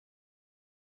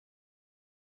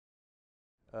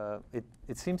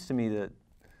It seems to me that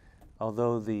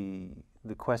although the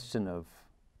question of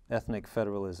ethnic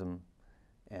federalism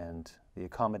and the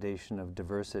accommodation of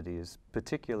diversity is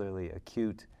particularly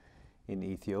acute in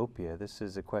Ethiopia, this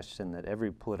is a question that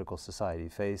every political society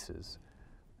faces,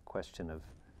 the question of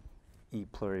e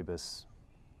pluribus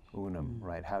unum,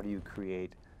 right? How do you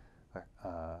create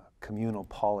a communal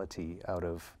polity out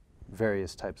of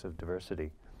various types of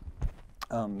diversity?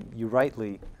 You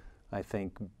rightly, I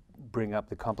think, bring up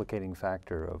the complicating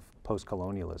factor of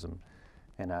post-colonialism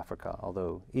in Africa,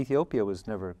 although Ethiopia was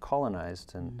never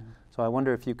colonized, and so I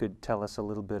wonder if you could tell us a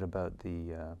little bit about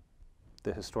the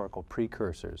historical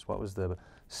precursors. What was the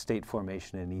state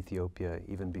formation in Ethiopia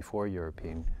even before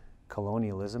European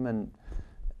colonialism,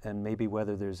 and maybe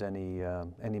whether there's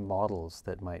any models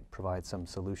that might provide some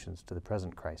solutions to the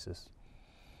present crisis?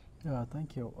 Yeah,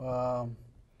 thank you.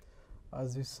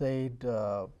 As you said,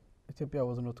 Ethiopia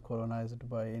was not colonized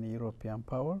by any European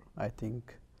power. I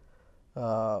think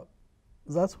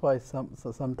that's why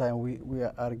sometimes we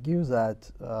argue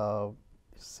that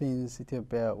since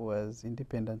Ethiopia was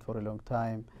independent for a long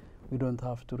time, we don't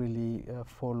have to really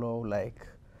follow like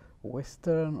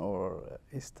Western or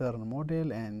Eastern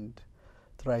model and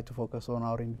try to focus on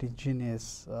our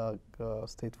indigenous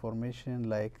state formation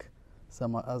like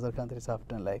some other countries have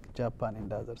done, like Japan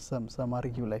and others. Some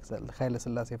argue, like Haile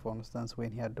Selassie, for instance,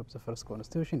 when he adopted the first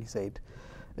constitution, he said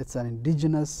it's an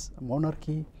indigenous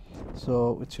monarchy,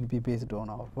 so it should be based on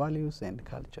our values and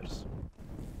cultures.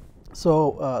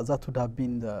 So that would have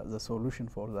been the solution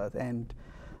for that. And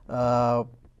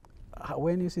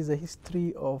when you see the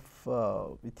history of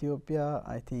Ethiopia,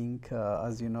 I think,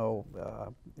 as you know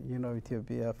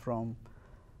Ethiopia from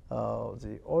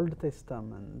the Old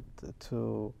Testament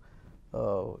to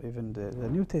even the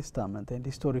New Testament, and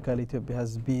historically Ethiopia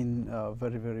has been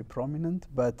very, very prominent.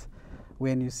 But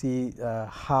when you see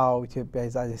how Ethiopia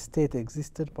as a state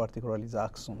existed, particularly the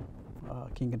Aksum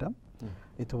kingdom,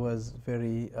 it was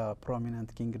very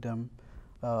prominent kingdom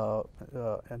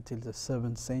until the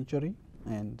 7th century,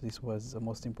 and this was the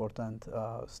most important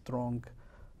strong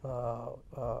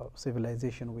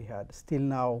civilization we had. Still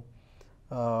now,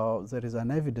 there is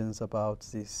an evidence about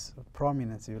this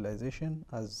prominent civilization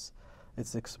as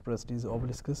it's expressed in the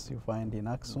obelisks you find in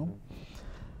Aksum.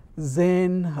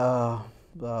 Then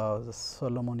the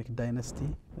Solomonic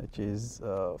dynasty, which is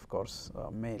of course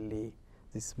mainly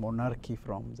this monarchy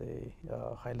from the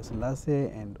Haile Selassie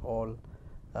and all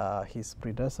his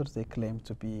predecessors. They claim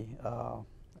to be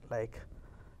like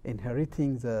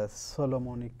inheriting the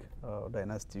Solomonic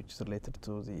dynasty, which is related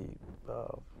to the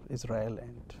Israel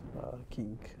and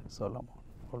King Solomon,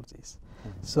 all this.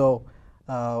 So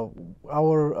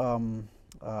our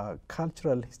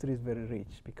cultural history is very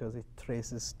rich because it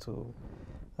traces to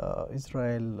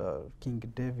Israel, King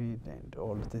David and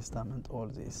Old Testament, all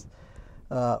this.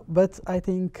 But I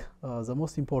think the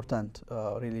most important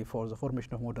really for the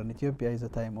formation of modern Ethiopia is the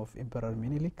time of Emperor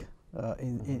Menelik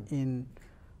in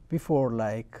before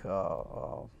like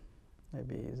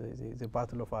maybe the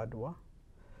Battle of Adwa.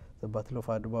 The Battle of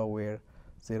Adwa, where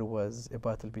there was a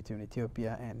battle between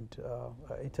Ethiopia and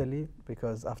Italy,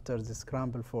 because after the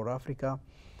scramble for Africa,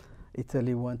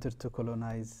 Italy wanted to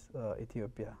colonize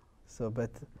Ethiopia. So,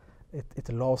 but it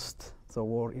lost the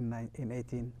war in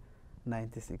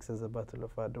 1896 as the Battle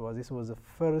of Adwa. This was the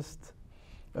first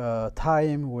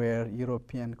time where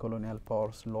European colonial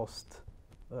powers lost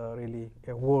really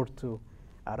a war to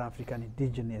an African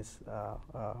indigenous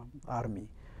army.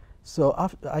 So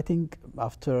I think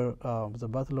after the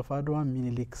Battle of Adwa,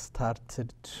 Menelik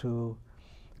started to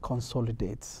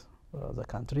consolidate the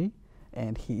country,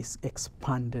 and he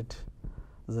expanded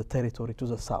the territory to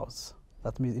the south.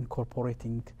 That means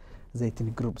incorporating the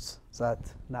ethnic groups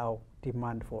that now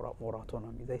demand for more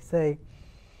autonomy. They say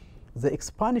the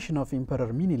expansion of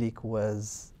Emperor Menelik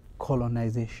was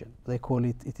colonization. They call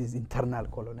it is internal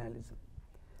colonialism.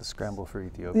 The scramble for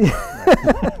Ethiopia.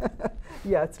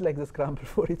 Yeah, it's like the scramble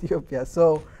for Ethiopia.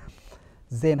 So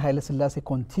then Haile Selassie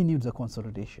continued the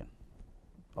consolidation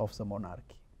of the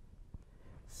monarchy.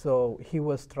 So he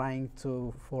was trying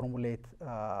to formulate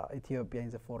Ethiopia in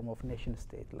the form of nation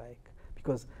state, like,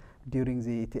 because during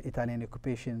the Italian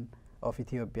occupation of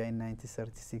Ethiopia in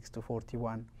 1936 to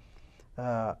 41,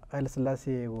 Haile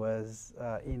Selassie was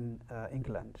in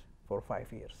England for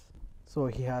 5 years. So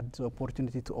he had the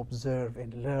opportunity to observe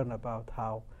and learn about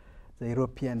how the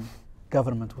European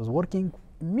government was working.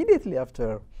 Immediately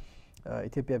after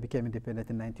Ethiopia became independent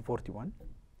in 1941,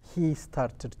 he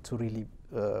started to really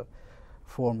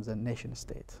form the nation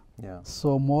state. Yeah.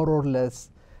 So more or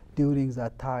less during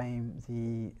that time,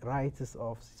 the rights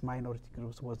of these minority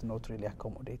groups was not really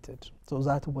accommodated. So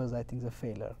that was, I think, the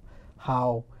failure.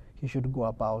 how he should go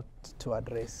about to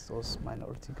address those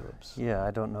minority groups. Yeah,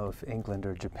 I don't know if England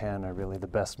or Japan are really the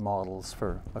best models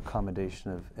for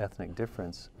accommodation of ethnic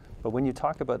difference. But when you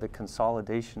talk about the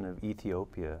consolidation of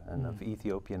Ethiopia and of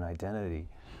Ethiopian identity,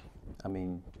 I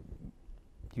mean,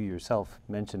 you yourself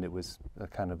mentioned it was a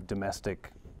kind of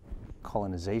domestic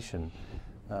colonization.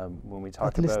 When we talk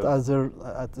at least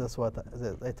about that's what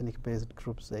the ethnic-based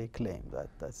groups they claim, that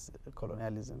that's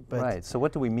colonialism. But right. So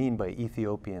what do we mean by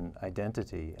Ethiopian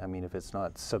identity? I mean, if it's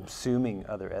not subsuming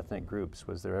other ethnic groups,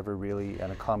 was there ever really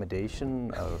an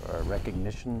accommodation or a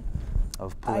recognition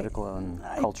of political and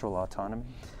cultural autonomy?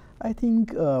 I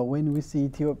think when we see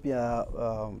Ethiopia,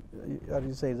 as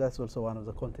you say, that's also one of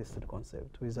the contested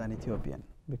concepts, who is an Ethiopian,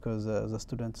 because the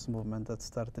students' movement that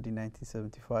started in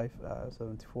 1975,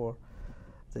 74,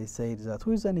 they said that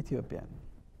who is an Ethiopian?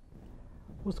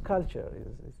 Whose culture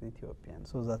is Ethiopian?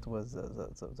 So that was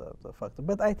the factor.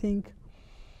 But I think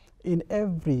in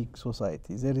every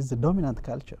society there is a dominant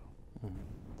culture. Mm-hmm.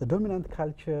 The dominant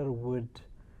culture would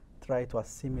try to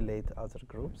assimilate other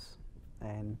groups,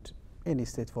 and any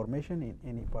state formation in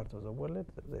any part of the world,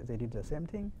 they did the same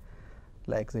thing.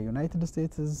 Like the United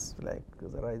States is like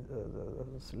the rights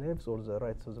of the slaves, or the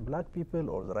rights of the black people,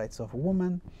 or the rights of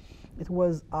women. It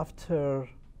was after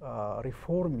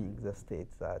reforming the state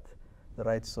that the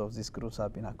rights of these groups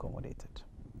have been accommodated.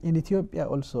 In Ethiopia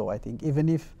also, I think, even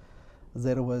if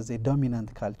there was a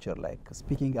dominant culture like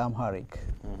speaking Amharic,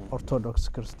 Orthodox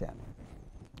Christian,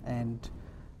 and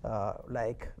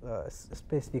like a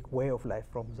specific way of life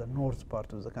from the north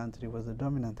part of the country was the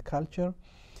dominant culture.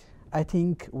 I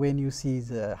think when you see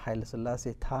the Haile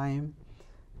Selassie time,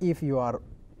 if you are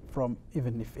from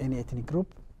even if any ethnic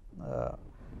group,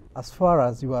 as far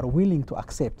as you are willing to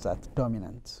accept that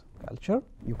dominant culture,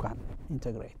 you can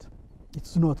integrate.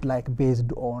 It's not like based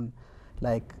on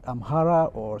like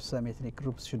Amhara or some ethnic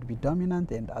groups should be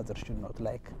dominant and others should not,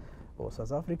 like or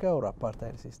South Africa or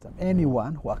apartheid system.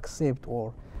 Anyone who accept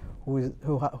or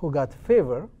who got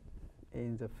favor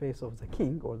in the face of the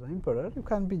king or the emperor, you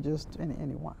can be just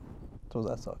anyone. So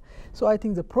that's all. So I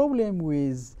think the problem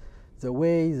with the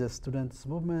way the students'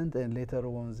 movement and later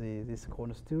on this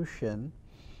constitution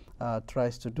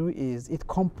tries to do is it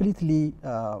completely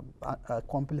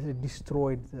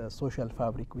destroyed the social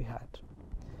fabric we had.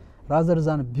 Rather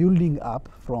than building up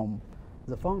from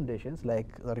the foundations, like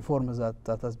the reforms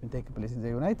that has been taking place in the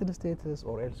United States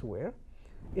or elsewhere,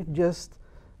 it just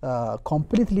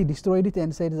completely destroyed it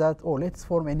and said that, oh, let's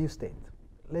form a new state.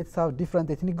 Let's have different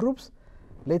ethnic groups.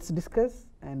 Let's discuss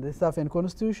and let's have a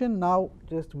constitution. Now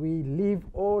just we leave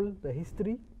all the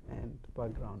history and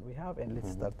background we have and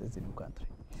let's start as a new country.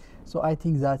 So I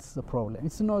think that's the problem.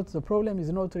 It's not, the problem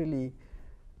is not really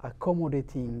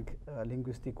accommodating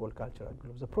linguistic or cultural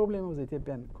groups. The problem of the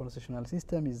Ethiopian constitutional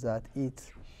system is that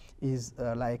it is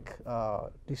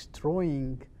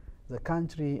destroying the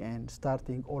country and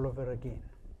starting all over again.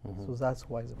 So that's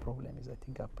why the problem is, I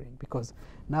think, happening. Because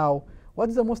now, what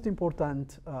is the most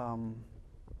important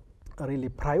really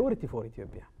priority for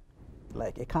Ethiopia?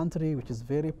 Like a country which is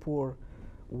very poor,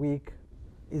 weak,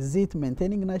 is it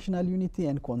maintaining national unity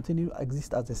and continue to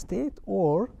exist as a state,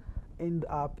 or end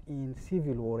up in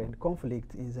civil war and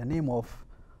conflict in the name of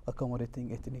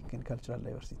accommodating ethnic and cultural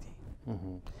diversity?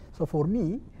 So for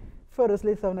me, first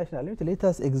let's have national unity, let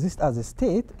us exist as a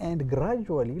state, and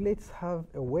gradually let's have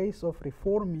a ways of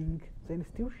reforming the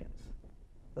institutions.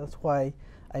 That's why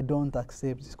I don't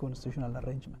accept this constitutional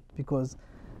arrangement, because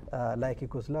like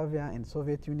Yugoslavia and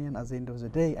Soviet Union, at the end of the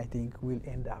day, I think will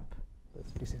end up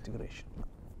with disintegration.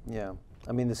 Yeah,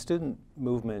 I mean the student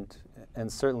movement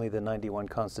and certainly the 91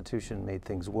 Constitution made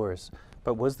things worse,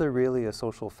 but was there really a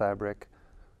social fabric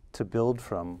to build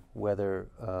from, whether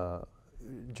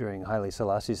during Haile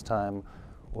Selassie's time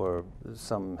or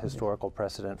some historical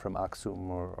precedent from Aksum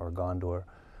or Gondor?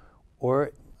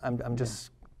 Or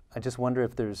I just wonder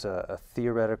if there's a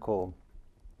theoretical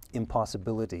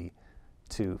impossibility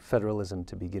to federalism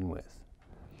to begin with,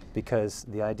 because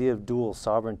the idea of dual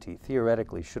sovereignty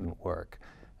theoretically shouldn't work.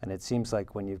 And it seems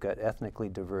like when you've got ethnically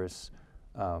diverse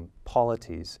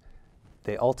polities,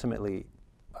 they ultimately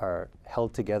are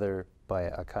held together by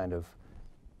a kind of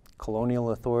colonial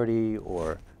authority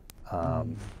or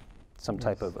some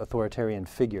type of authoritarian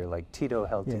figure, like Tito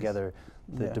held together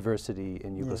the diversity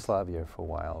in Yugoslavia for a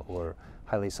while, or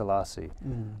Haile Selassie,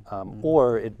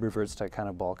 or it reverts to a kind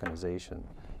of balkanization.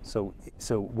 So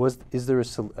is there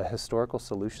a historical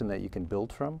solution that you can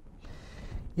build from?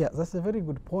 Yeah, that's a very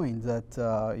good point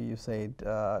that you said.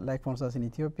 Like for instance in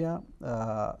Ethiopia,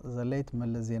 the late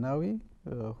Meles Zenawi,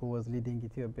 who was leading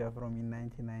Ethiopia from in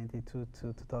 1992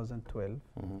 to 2012,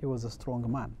 he was a strong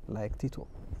man like Tito.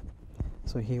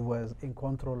 So he was in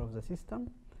control of the system,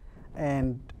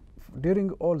 and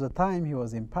during all the time he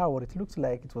was in power, it looks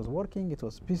like it was working, it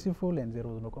was peaceful, and there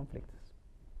was no conflict.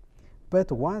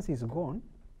 But once he's gone,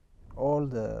 all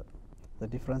the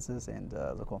differences and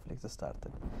the conflicts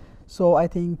started. So I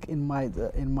think in my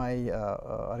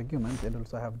argument, and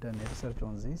also I have done research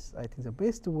on this, I think the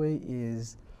best way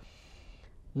is,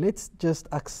 let's just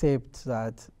accept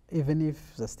that even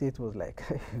if the state was like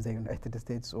if the United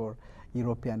States or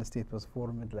European state was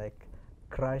formed, like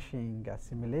crushing,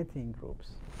 assimilating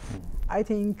groups, I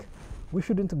think we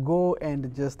shouldn't go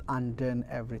and just undo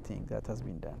everything that has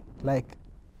been done. Like,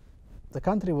 the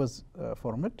country was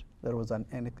formed, there was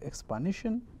an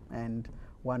expansion, and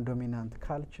one dominant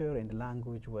culture and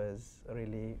language was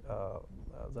really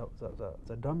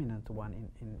the dominant one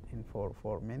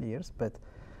for many years. But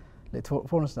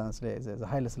for instance, the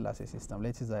Haile Selassie system,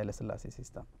 let's say the Haile Selassie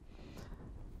system.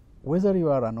 Whether you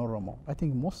are an Oromo, I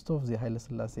think most of the Haile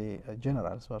Selassie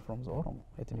generals were from the Oromo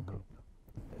ethnic group,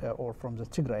 or from the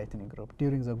Tigray ethnic group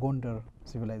during the Gondar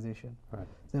civilization. Right.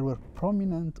 There were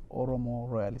prominent Oromo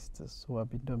royalists who have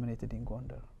been dominated in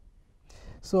Gondar.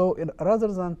 So rather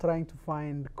than trying to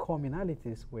find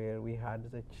commonalities where we had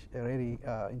such a very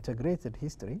integrated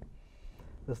history,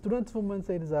 the student movement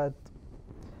said that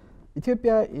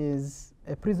Ethiopia is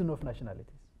a prison of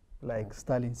nationalities, like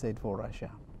Stalin said for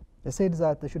Russia. They said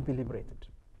that they should be liberated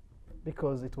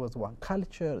because it was one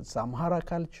culture, it's Amhara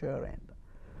culture,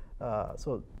 and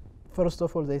so first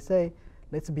of all they say,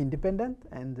 let's be independent,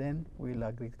 and then we'll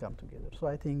agree to come together. So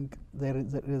I think there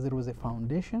was a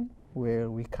foundation where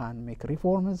we can make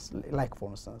reforms, like for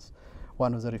instance,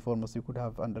 one of the reforms you could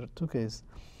have undertook is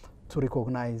to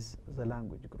recognize the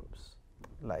language groups,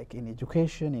 like in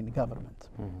education, in government.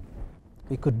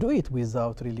 We could do it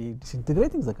without really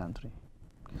disintegrating the country.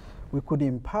 We could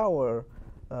empower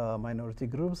minority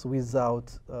groups without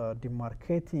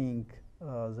demarcating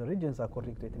the regions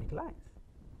according to ethnic lines.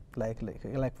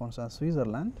 Like for instance,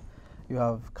 Switzerland, you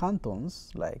have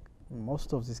cantons, like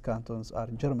most of these cantons are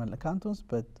German cantons,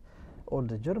 but all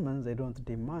the Germans, they don't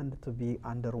demand to be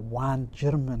under one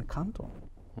German canton.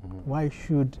 Why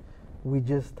should we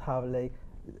just have, like,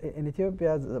 in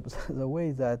Ethiopia, the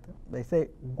way that they say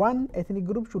one ethnic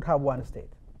group should have one state.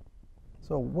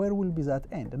 So where will be that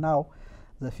end? Now,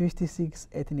 the 56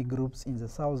 ethnic groups in the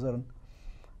southern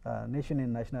nation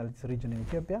and nationalities region in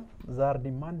Ethiopia, they are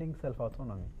demanding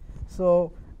self-autonomy.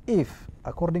 So if,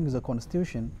 according to the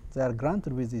constitution, they are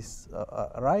granted with these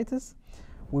rights,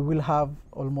 we will have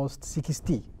almost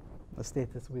 60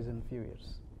 states within a few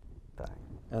years' time.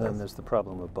 And then there's the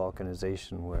problem of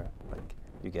balkanization, where like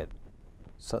you get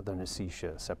southern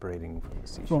Ossetia separating from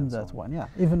Ossetia. From that one, yeah.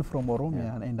 Even from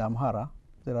Oromia and Amhara,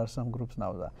 there are some groups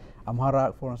now that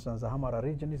Amhara, for instance, the Amhara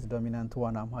region is dominant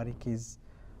one. Amharic is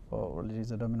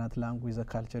a dominant language, the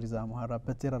culture is Amhara,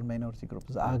 but there are minority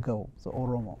groups, the Agao, the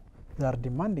Oromo. They are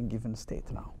demanding even state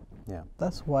now. Yeah.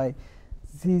 That's why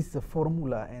the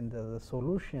formula and the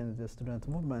solutions the student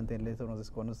movement and later on this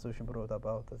constitution brought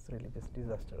about is really just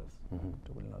disastrous.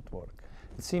 It will not work.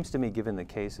 It seems to me, given the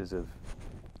cases of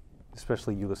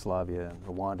especially Yugoslavia and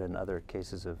Rwanda and other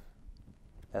cases of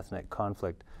ethnic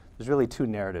conflict, there's really two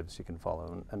narratives you can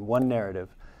follow. And one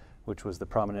narrative, which was the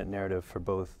prominent narrative for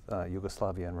both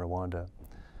Yugoslavia and Rwanda,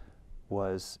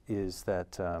 is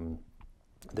that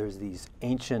there's these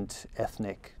ancient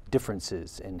ethnic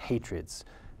differences and hatreds,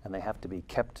 and they have to be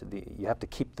kept, you have to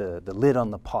keep the lid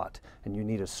on the pot, and you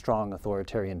need a strong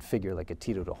authoritarian figure like a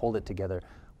Tito to hold it together.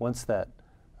 Once that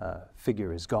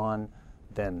figure is gone,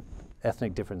 then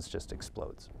ethnic difference just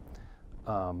explodes.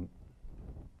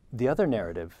 The other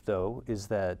narrative, though, is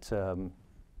that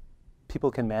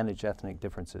people can manage ethnic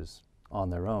differences on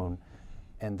their own,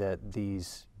 and that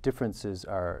these differences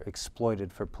are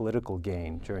exploited for political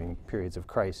gain during periods of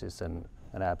crisis and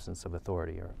an absence of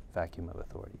authority or vacuum of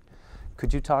authority.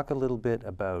 Could you talk a little bit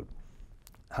about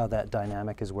how that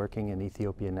dynamic is working in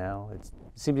Ethiopia now? It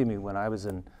seemed to me when I was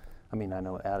in, I mean, I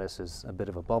know Addis is a bit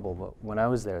of a bubble, but when I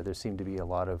was there seemed to be a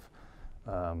lot of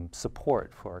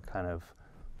support for kind of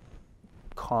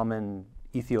common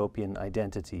Ethiopian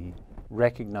identity,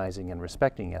 recognizing and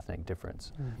respecting ethnic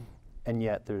difference. And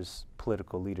yet there's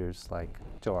political leaders like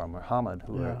Jawar Mohammed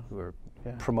who are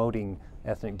promoting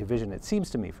ethnic division, it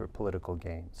seems to me, for political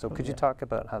gain. So could you talk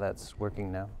about how that's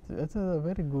working now? That's a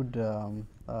very good,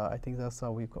 I think that's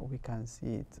how we can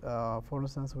see it. For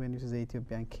instance, when you see the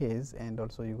Ethiopian case and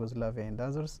also Yugoslavia and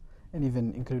others, and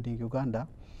even including Uganda,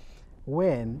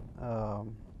 when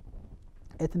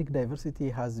ethnic diversity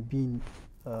has been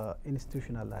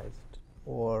institutionalized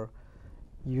or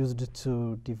used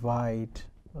to divide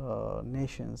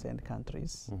nations and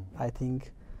countries, I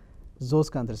think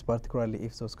those countries, particularly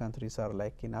if those countries are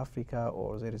like in Africa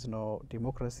or there is no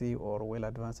democracy or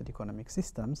well-advanced economic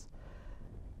systems,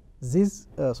 these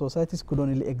societies could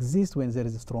only exist when there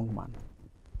is a strong man.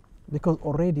 Because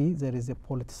already there is a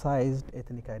politicized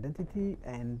ethnic identity,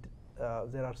 and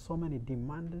there are so many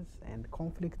demands and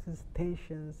conflicts,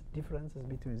 tensions, differences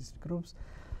between these groups.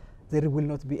 There will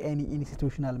not be any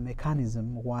institutional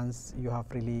mechanism once you have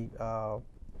really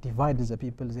divided the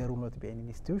people. There will not be any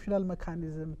institutional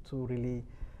mechanism to really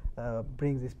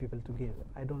bring these people together.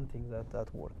 I don't think that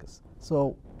that works.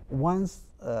 So once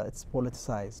it's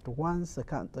politicized, once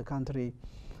the country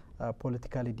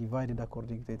politically divided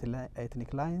according to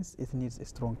ethnic lines, it needs a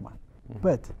strong man.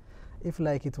 But if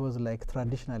like it was like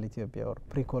traditional Ethiopia or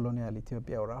pre-colonial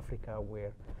Ethiopia or Africa,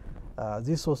 where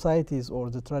these societies or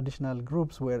the traditional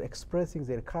groups were expressing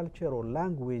their culture or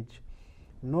language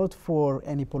not for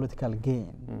any political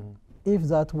gain. If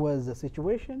that was the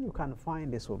situation, you can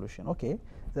find a solution. Okay,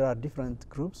 there are different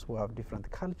groups who have different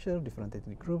culture, different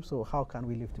ethnic groups, so how can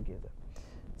we live together?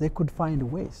 They could find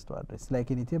ways to address. Like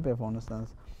in Ethiopia, for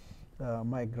instance,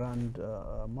 my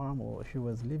grandmom, she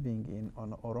was living in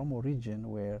an Oromo region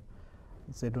where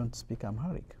they don't speak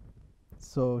Amharic.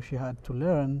 So she had to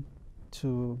learn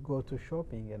to go to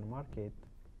shopping and market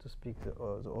to speak the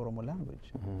Oromo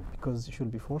language, because she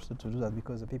should be forced to do that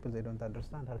because the people, they don't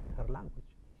understand her language.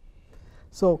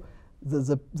 So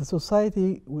the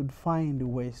society would find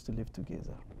ways to live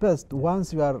together. But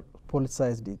once you are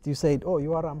politicized it, you said, oh,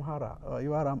 you are Amhara,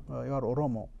 you are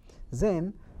Oromo,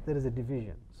 then there is a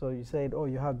division. So you said, oh,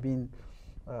 you have been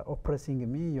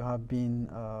oppressing me, you have been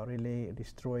really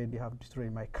destroyed, you have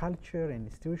destroyed my culture and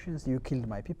institutions, you killed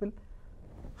my people.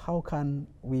 How can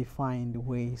we find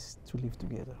ways to live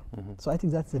together? So I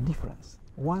think that's the difference.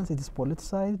 Once it is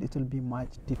politicized, it will be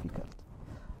much difficult.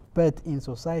 But in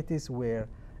societies where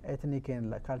ethnic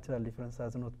and cultural difference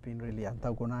has not been really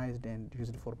antagonized and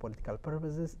used for political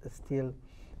purposes, still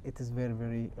it is very,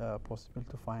 very possible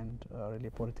to find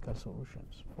really political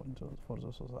solutions for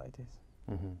those societies.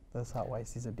 That's how I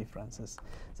see the differences.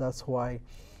 That's why,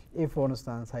 if for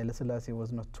instance Haile Selassie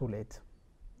was not too late,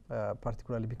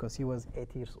 particularly because he was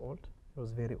 8 years old, he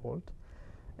was very old,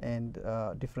 and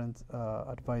different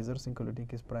advisors, including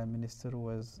his prime minister,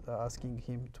 was asking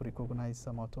him to recognize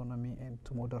some autonomy and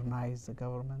to modernize the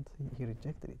government. He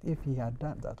rejected it. If he had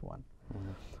done that one,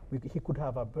 he could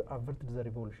have averted the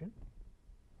revolution,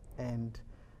 and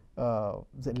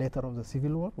the later of the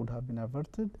civil war would have been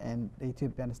averted, and the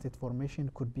Ethiopian state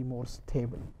formation could be more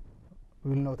stable.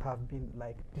 Will not have been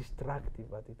like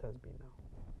destructive as it has been now.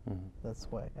 That's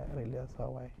why really that's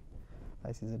how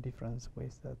I see the different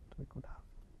ways that we could have.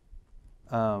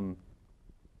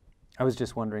 I was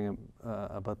just wondering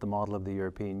about the model of the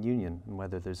European Union and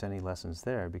whether there's any lessons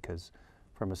there, because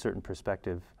from a certain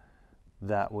perspective,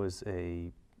 that was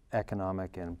a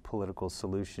economic and political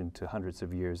solution to hundreds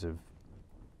of years of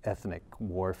ethnic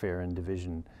warfare and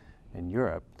division in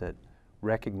Europe that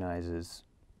recognizes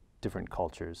different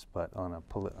cultures, but on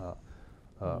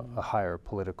a higher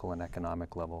political and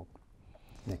economic level,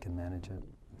 they can manage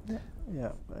it.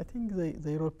 Yeah, I think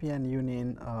the European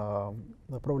Union,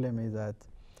 the problem is that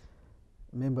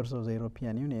members of the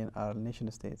European Union are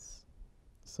nation states.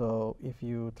 So if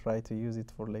you try to use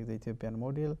it for like the Ethiopian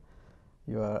model,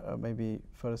 you are maybe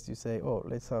first you say, oh,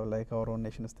 let's have like our own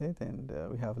nation state, and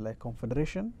we have like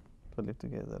confederation to live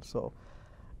together. So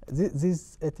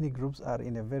these ethnic groups are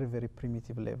in a very, very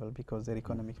primitive level because their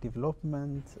economic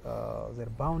development, their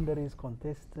boundaries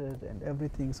contested and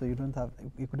everything. So you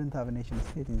couldn't have a nation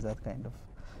state in that kind of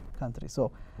country.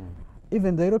 So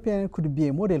even the European Union could be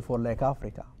a model for like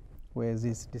Africa, where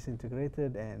these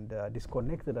disintegrated and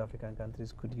disconnected African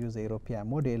countries could use the European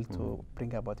model to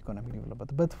bring about economic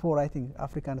development. But for, I think,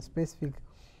 African-specific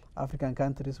African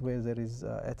countries where there is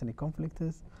ethnic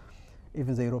conflicts,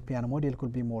 even the European model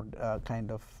could be more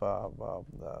kind of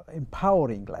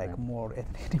empowering, like more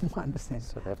ethnic demands.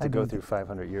 So they have to go through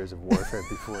 500 years of warfare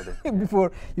before they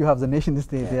before you have the nation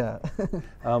state. Yeah.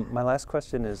 My last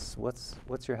question is,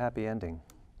 what's your happy ending?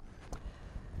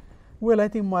 Well, I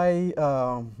think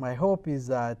my hope is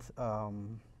that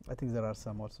I think there are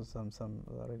some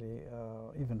really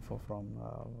even from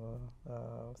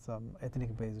some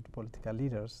ethnic-based political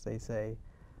leaders. They say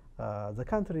the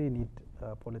country need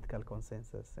political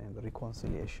consensus and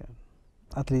reconciliation.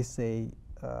 At least they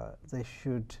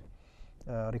should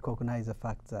recognize the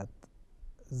fact that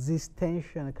this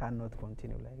tension cannot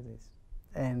continue like this,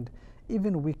 and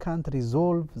even we can't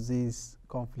resolve these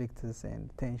conflicts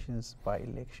and tensions by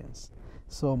elections.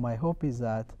 So my hope is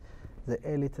that the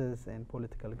elites and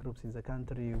political groups in the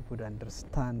country would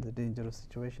understand the dangerous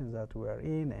situations that we are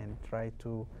in and try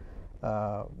to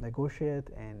negotiate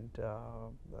and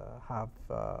have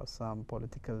some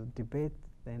political debate,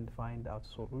 then find out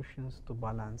solutions to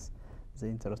balance the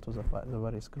interests of the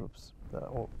various groups.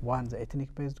 One, the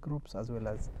ethnic-based groups, as well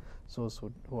as those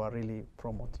who are really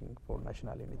promoting for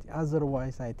national unity.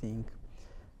 Otherwise, I think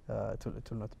it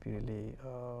will not be really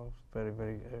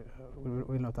we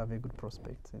will not have a good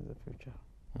prospect in the future.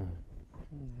 Mm.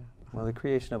 Yeah. Well, the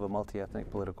creation of a multi-ethnic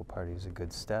political party is a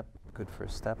good step, good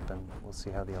first step, and we'll see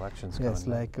how the elections go. Yes,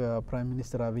 like Prime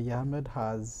Minister Abiy Ahmed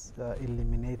has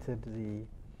eliminated the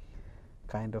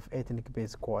kind of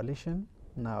ethnic-based coalition.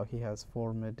 Now he has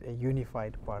formed a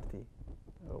unified party,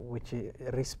 which,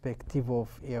 irrespective of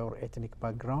your ethnic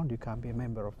background, you can be a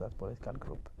member of that political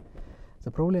group.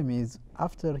 The problem is,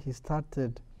 after he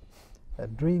started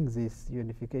doing this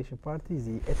unification party,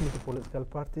 the ethnic political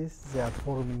parties, they are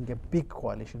forming a big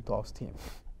coalition to oust him,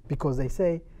 because they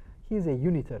say he's a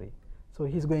unitary, so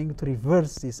he's going to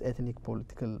reverse this ethnic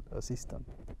political system.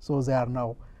 So they are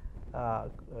now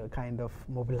kind of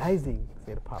mobilizing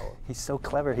their power. He's so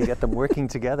clever, he got them working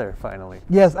together finally.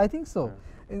 Yes, I think so.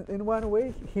 In one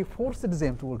way, he forced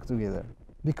them to work together,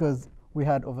 because we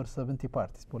had over 70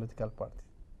 parties, political parties,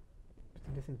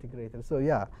 disintegrated. So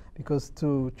yeah, because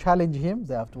to challenge him,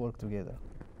 they have to work together.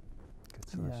 Good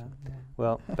solution. Yeah, yeah.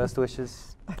 Well, best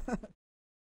wishes.